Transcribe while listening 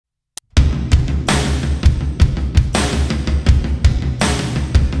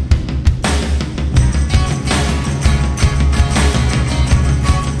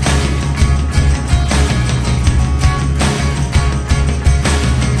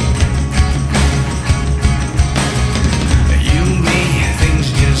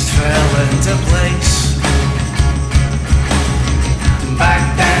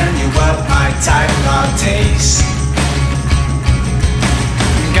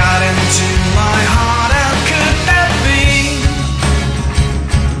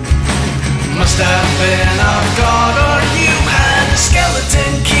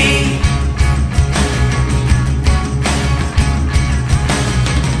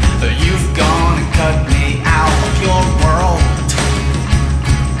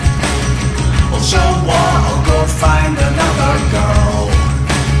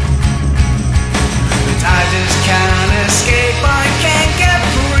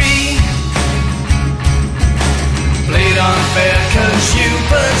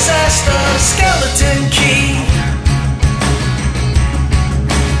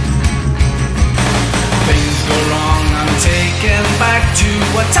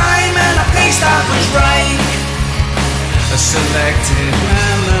time and a place that was right. A selected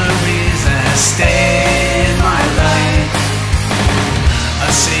memories that stay in my life.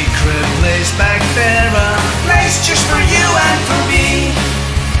 A secret place back there, a place just for you and for me.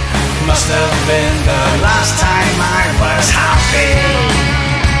 Must have been the last time I was happy.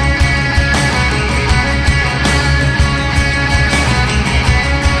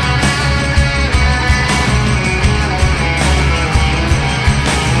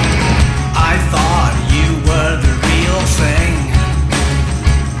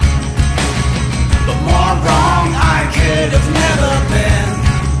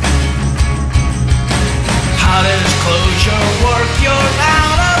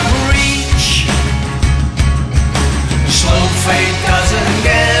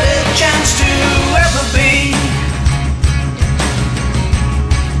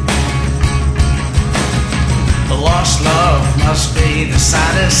 Must be the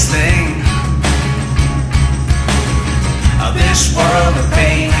saddest thing of this world of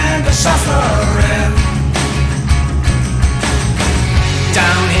pain and of suffering.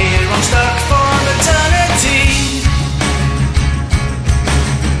 Down here I'm stuck for eternity,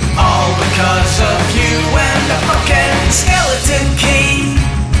 all because of you and a fucking skeleton key.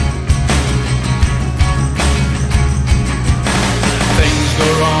 Things go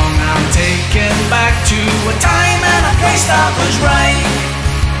wrong, I'm taken back to a time and a place that was right.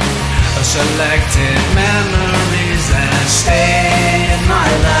 A selected memories that stay in my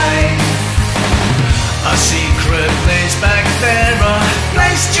life. A secret place back there, a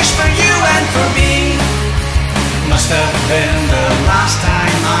place just for you and for me. Must have been the last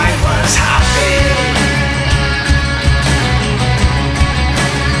time I